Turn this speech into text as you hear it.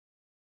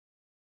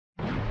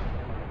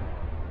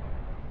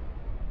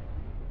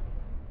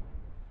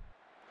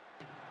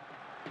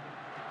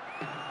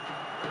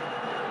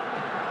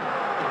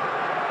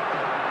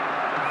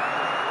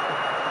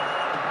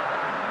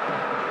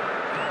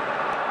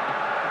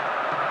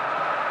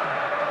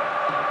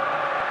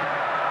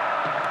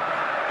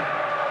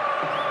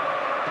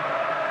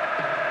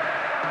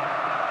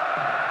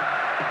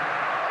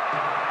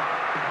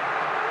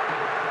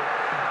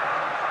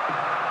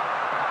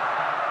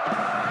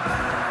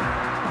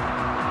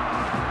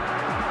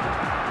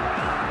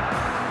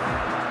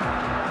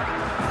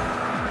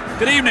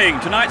Good evening.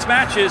 Tonight's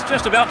match is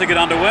just about to get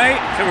underway.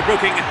 Trevor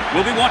Brooking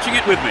will be watching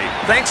it with me.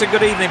 Thanks and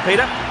good evening,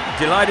 Peter.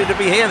 Delighted to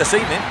be here this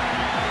evening.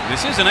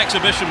 This is an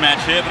exhibition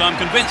match here, but I'm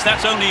convinced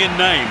that's only in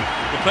name.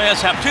 The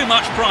players have too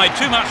much pride,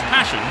 too much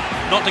passion,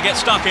 not to get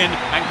stuck in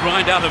and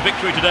grind out a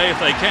victory today if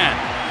they can.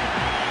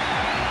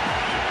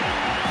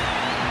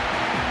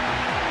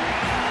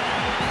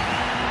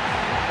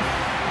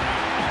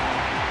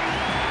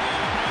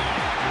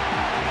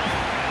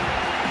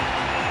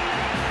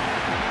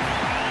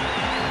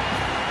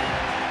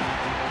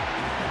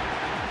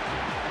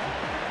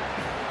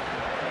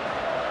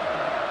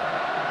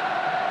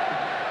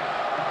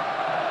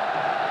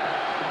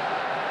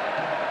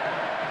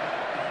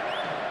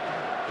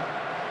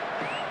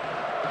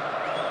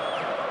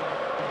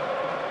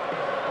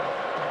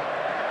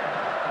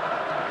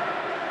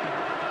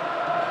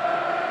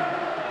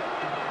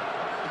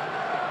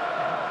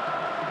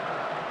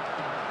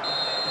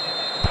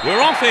 We're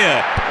off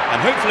here,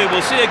 and hopefully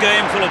we'll see a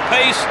game full of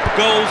pace,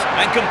 goals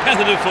and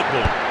competitive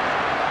football.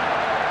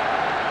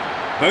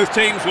 Both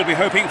teams will be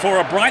hoping for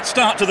a bright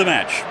start to the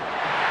match.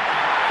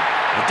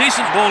 A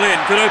decent ball in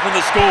could open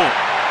the score.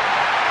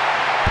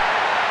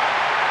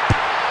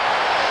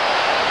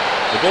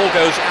 The ball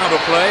goes out of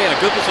play in a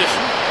good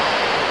position.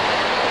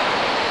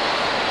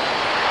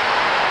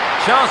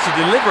 Chance to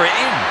deliver it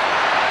in.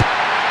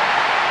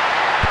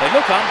 They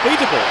look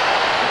unbeatable.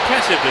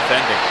 Impressive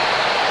defending.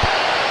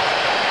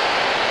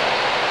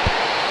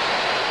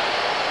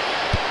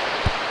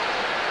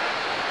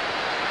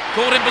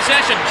 Caught in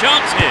possession,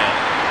 chance here.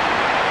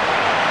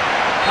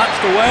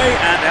 Punched away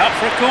and out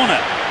for a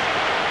corner.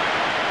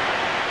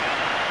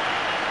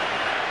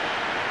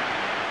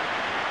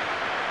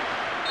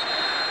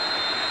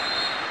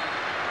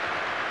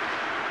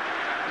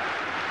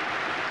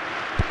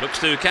 Looks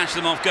to catch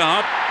them off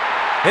guard.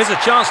 Here's a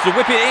chance to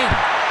whip it in.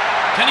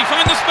 Can he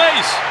find the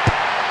space?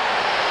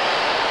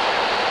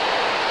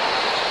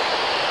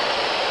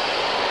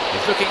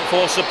 He's looking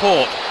for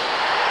support.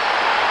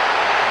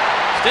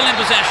 Still in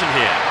possession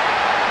here.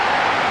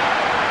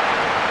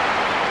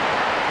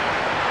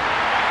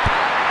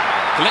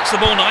 Collects the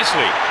ball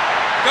nicely.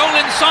 Goal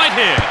inside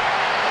here.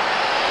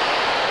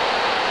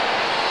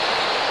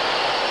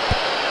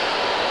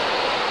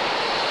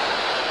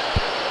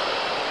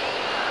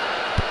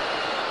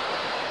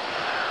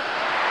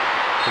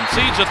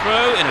 Concedes a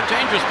throw in a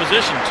dangerous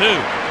position too.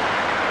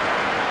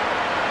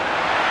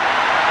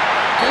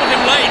 Caught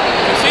him late.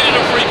 Conceded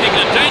a free kick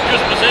in a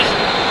dangerous position.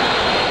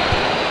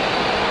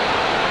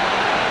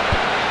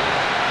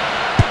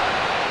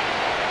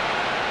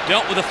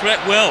 Dealt with the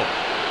threat well.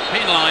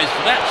 Penalised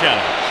for that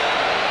challenge.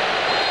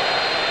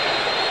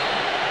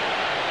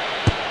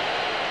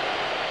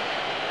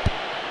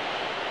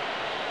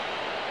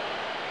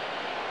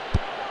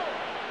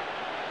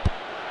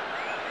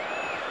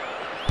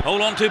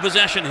 Hold on to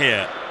possession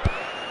here.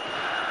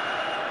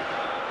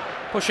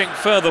 Pushing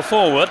further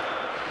forward.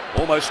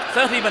 Almost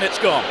 30 minutes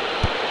gone.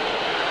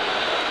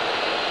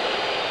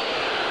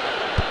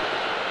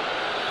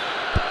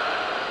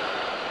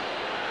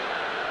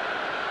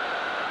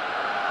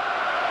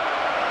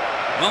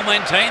 Well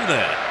maintained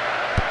there.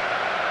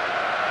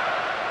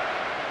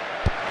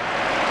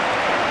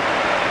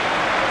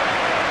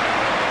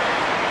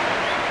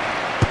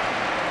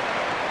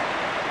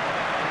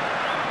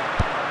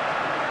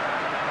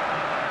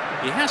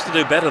 He has to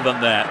do better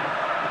than that.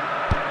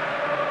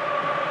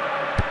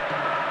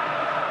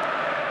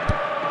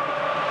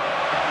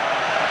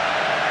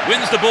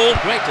 Wins the ball,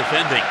 great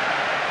defending.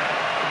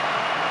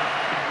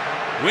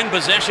 Win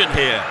possession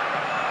here.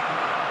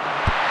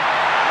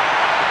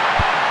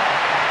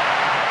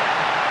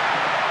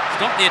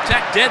 Stop the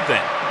attack dead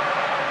then.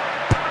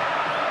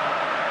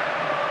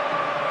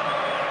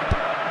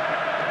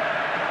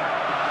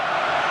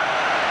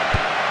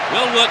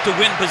 Well worked to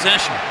win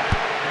possession.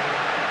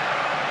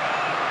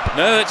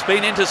 No, it's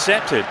been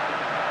intercepted.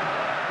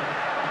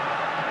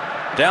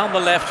 Down the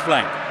left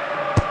flank.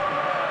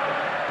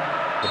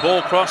 The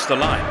ball crossed the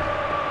line.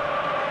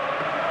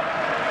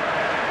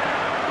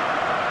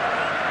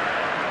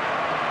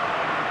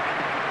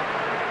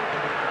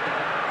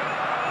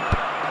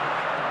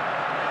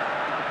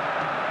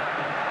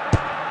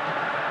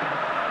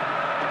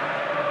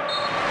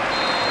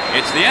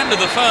 It's the end of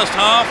the first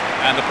half,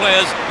 and the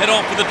players head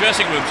off to the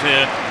dressing rooms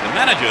here. The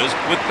managers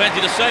with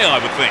plenty to say,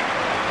 I would think.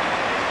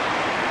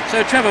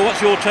 So, Trevor,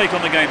 what's your take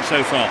on the game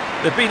so far?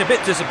 They've been a bit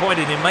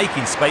disappointed in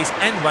making space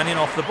and running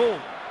off the ball.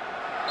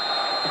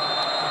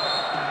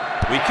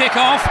 We kick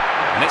off,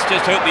 and let's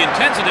just hope the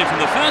intensity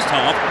from the first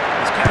half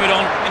is carried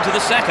on into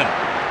the second.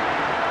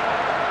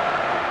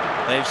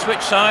 They've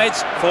switched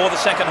sides for the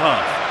second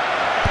half.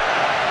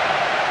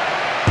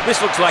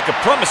 This looks like a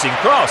promising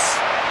cross.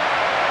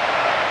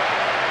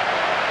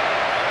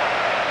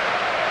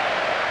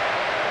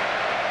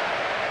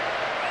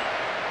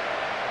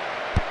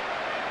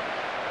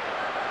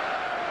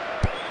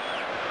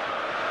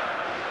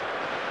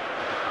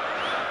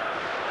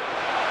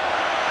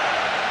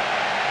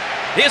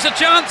 Here's a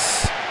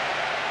chance.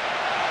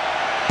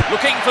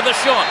 Looking for the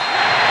shot.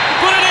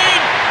 Put it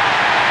in!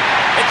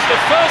 It's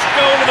the first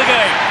goal of the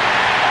game.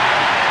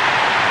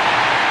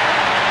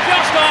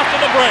 just after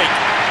the break.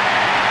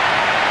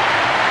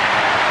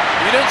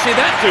 You don't see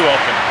that too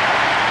often.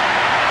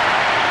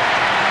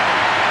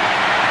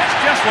 That's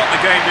just what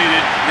the game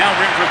needed. Now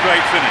we're in for a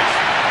great finish.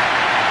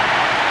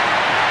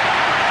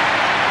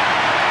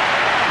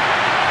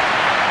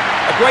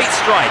 A great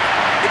strike.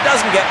 It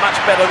doesn't get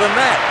much better than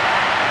that.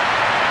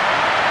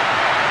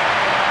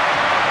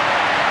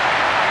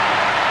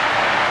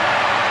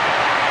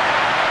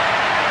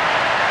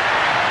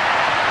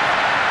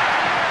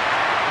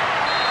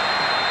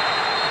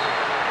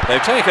 They've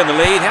taken the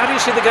lead. How do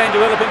you see the game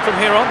developing from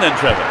here on then,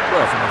 Trevor?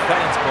 Well, from a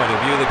fan's point of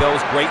view, the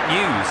goal's great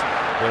news.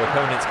 Their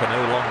opponents can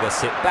no longer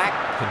sit back,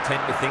 content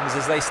with things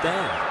as they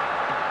stand.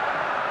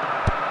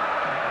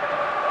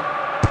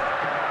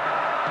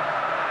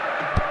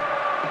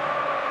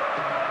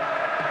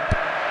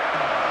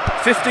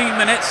 "15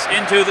 minutes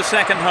into the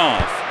second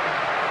half.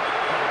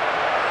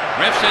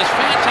 Ref says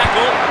fair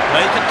tackle,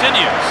 play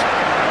continues.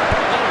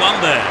 Well won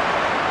there.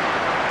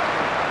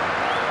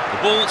 The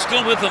ball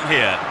still with them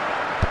here.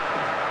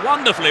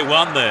 Wonderfully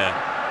won there.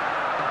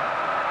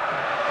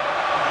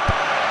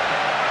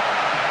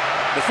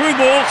 The through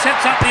ball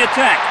sets up the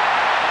attack.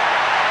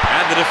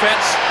 And the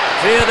defence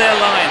clear their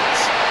lines.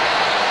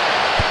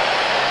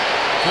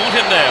 Caught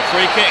him there,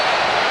 free kick.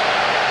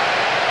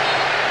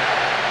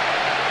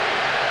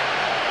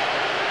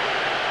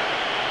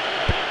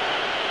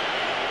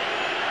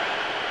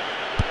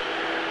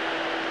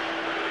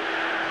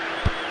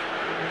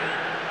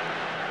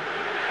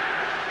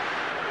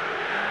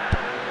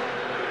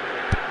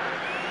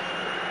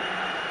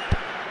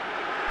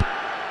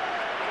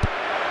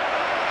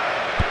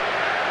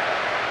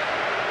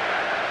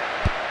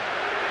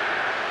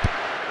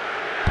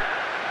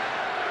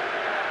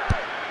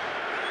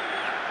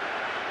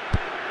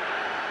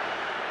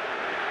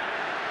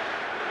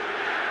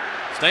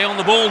 Stay on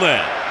the ball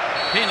there.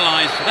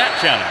 Penalised for that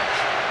challenge.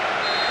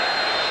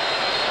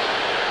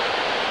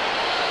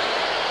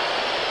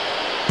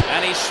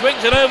 And he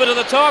swings it over to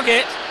the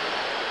target.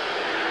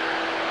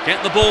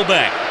 Get the ball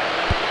back.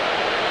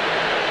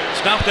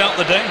 Snuffed out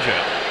the danger.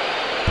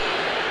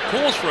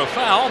 Cause for a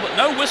foul, but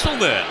no whistle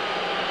there.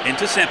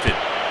 Intercepted.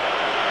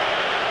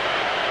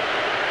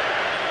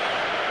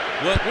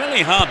 Worked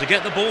really hard to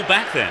get the ball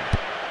back then.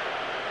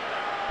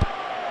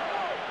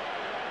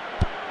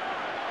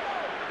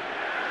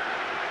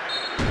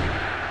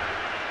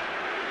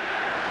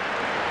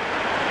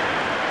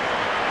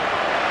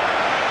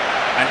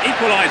 An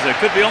equaliser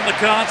could be on the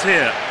cards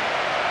here.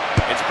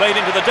 It's played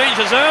into the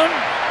danger zone.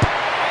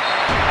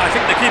 I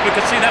think the keeper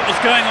could see that was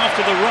going off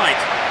to the right.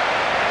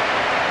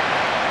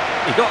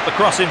 He got the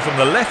cross in from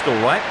the left all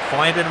right,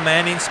 finding a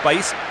man in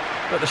space,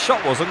 but the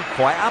shot wasn't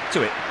quite up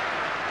to it.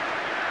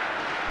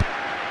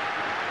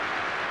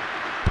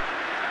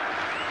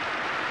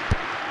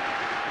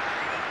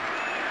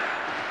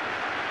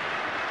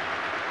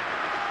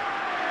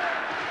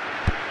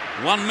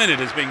 One minute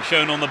is being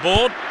shown on the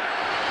board.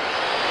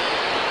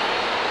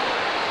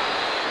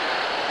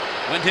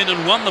 Went in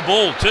and won the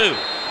ball too.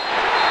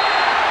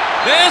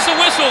 There's the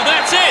whistle,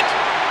 that's it!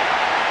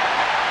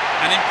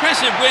 An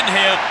impressive win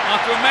here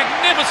after a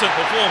magnificent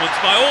performance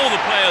by all the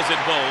players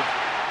involved.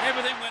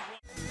 Everything went